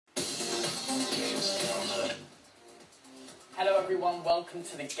everyone, welcome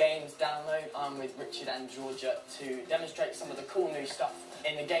to the games download. I'm with Richard and Georgia to demonstrate some of the cool new stuff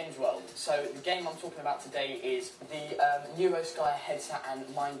in the games world. So the game I'm talking about today is the NeuroSky headset and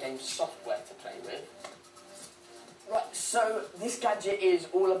MyndGame software to play with. Right, so this gadget is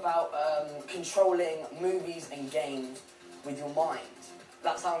all about controlling movies and games with your mind.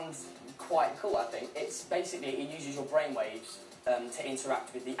 That sounds quite cool, I think. It's basically, it uses your brainwaves to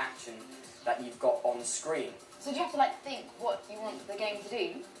interact with the action that you've got on screen. So do you have to like think what you want the game to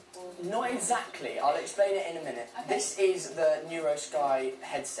do? Not exactly. I'll explain it in a minute. Okay. This is the NeuroSky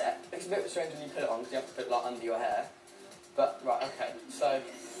headset. It's a bit strange when you put it on because you have to put it like under your hair. But right, okay. So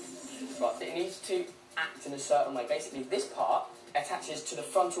right, it needs to act in a certain way. Basically, this part attaches to the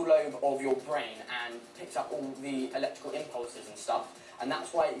frontal lobe of your brain and picks up all the electrical impulses and stuff. And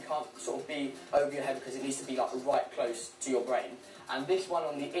that's why you can't sort of be over your head because it needs to be like right close to your brain. And this one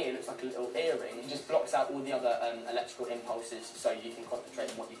on the ear looks like a little earring. It just blocks out all the other electrical impulses so you can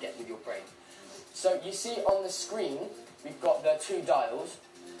concentrate on what you get with your brain. So you see on the screen, we've got the two dials,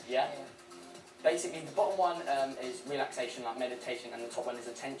 yeah? Basically, the bottom one is relaxation, like meditation, and the top one is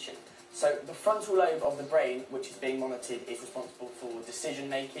attention. So the frontal lobe of the brain, which is being monitored, is responsible for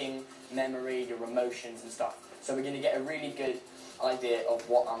decision-making, memory, your emotions and stuff. So we're going to get a really good idea of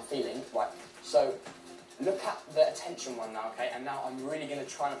what I'm feeling. Right, so look at the attention one now, okay? And now I'm really going to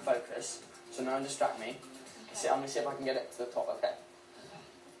try and focus, so no one distract me. Okay. So I'm going to see if I can get it to the top, okay?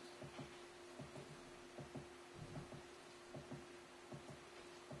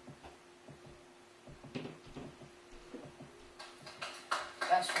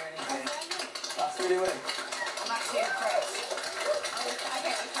 That's really good. That's really good. I'm actually impressed. I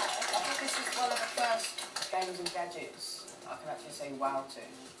think this is one of the first games and gadgets I can actually say wow to.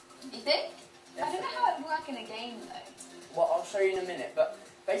 You think? Definitely. I don't know how it would work in a game though. Well, I'll show you in a minute, but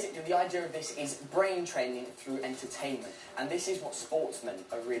basically the idea of this is brain training through entertainment. And this is what sportsmen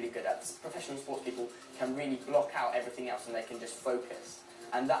are really good at. Professional sports people can really block out everything else and they can just focus.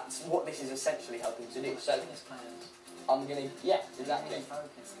 And that's what this is essentially helping to do. So I'm going to, yeah, exactly.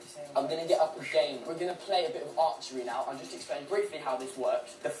 I'm going to get up a game. We're going to play a bit of archery now. I'll just explain briefly how this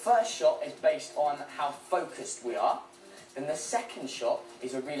works. The first shot is based on how focused we are. Then the second shot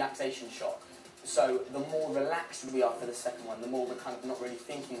is a relaxation shot. So the more relaxed we are for the second one, the more we're kind of not really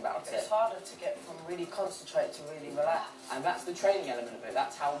thinking about it. It's harder to get from really concentrate to really relax. And that's the training element of it.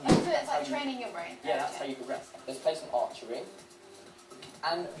 That's how Oh, you... so it's like training your brain. Yeah, that's how you progress. Let's play some archery.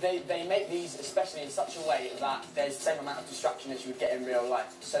 And they make these especially in such a way that there's the same amount of distraction as you would get in real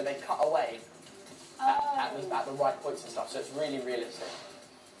life. So they cut away at the right points and stuff. So it's really realistic.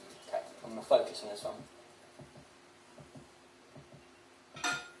 Okay, I'm going to focus on this one.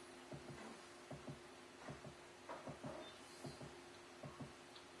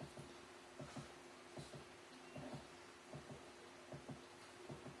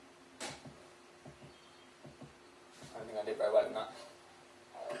 I don't think I did very well in that.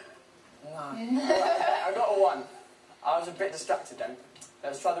 No. I got a 1. I was a bit distracted then.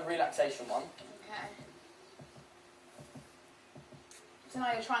 Let's try the relaxation one. Okay. So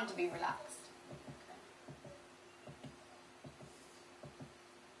now you're trying to be relaxed.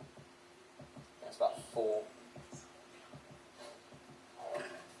 That's about 4.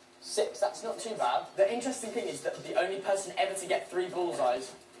 6, that's not too bad. The interesting thing is that the only person ever to get 3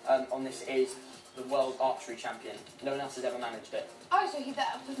 bullseyes on this is the world archery champion. No one else has ever managed it. Oh, so he's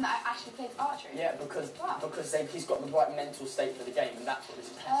that person that actually plays archery? Yeah, because wow. He's got the right mental state for the game, and that's what this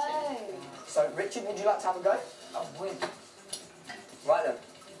is testing. Oh. So, Richard, would you like to have a go? I'll win. Right then.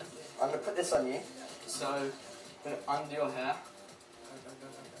 I'm going to put this on you. So, put it under your hair.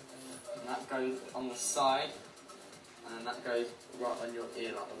 And that goes on the side. And then that goes right on your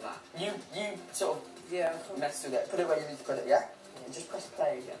ear like that. You sort of mess with it. Put it where you need to put it, yeah? And just press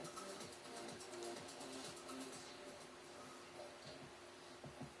play again.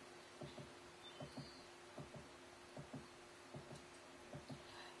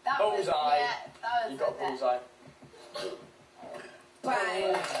 Bullseye. Yeah, that was You got a bullseye. Bang.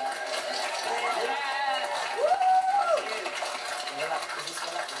 Yeah. Relax. Just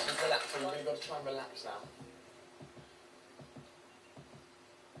relax. You've really got to try and relax now.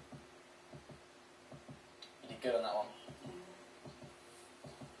 You did good on that one.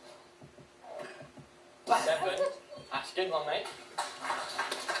 7. That's a good one, mate.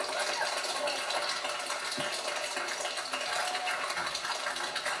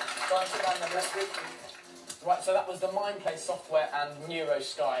 Right, so that was the MyndPlay software and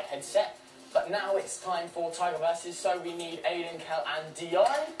NeuroSky headset. But now it's time for Tiger Versus, so we need Aiden, Kel and Dion.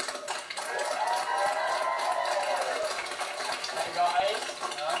 Hey guys.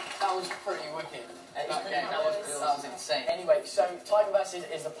 That was pretty wicked. That was insane. Anyway, so Tiger Versus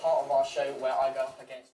is the part of our show where I go up against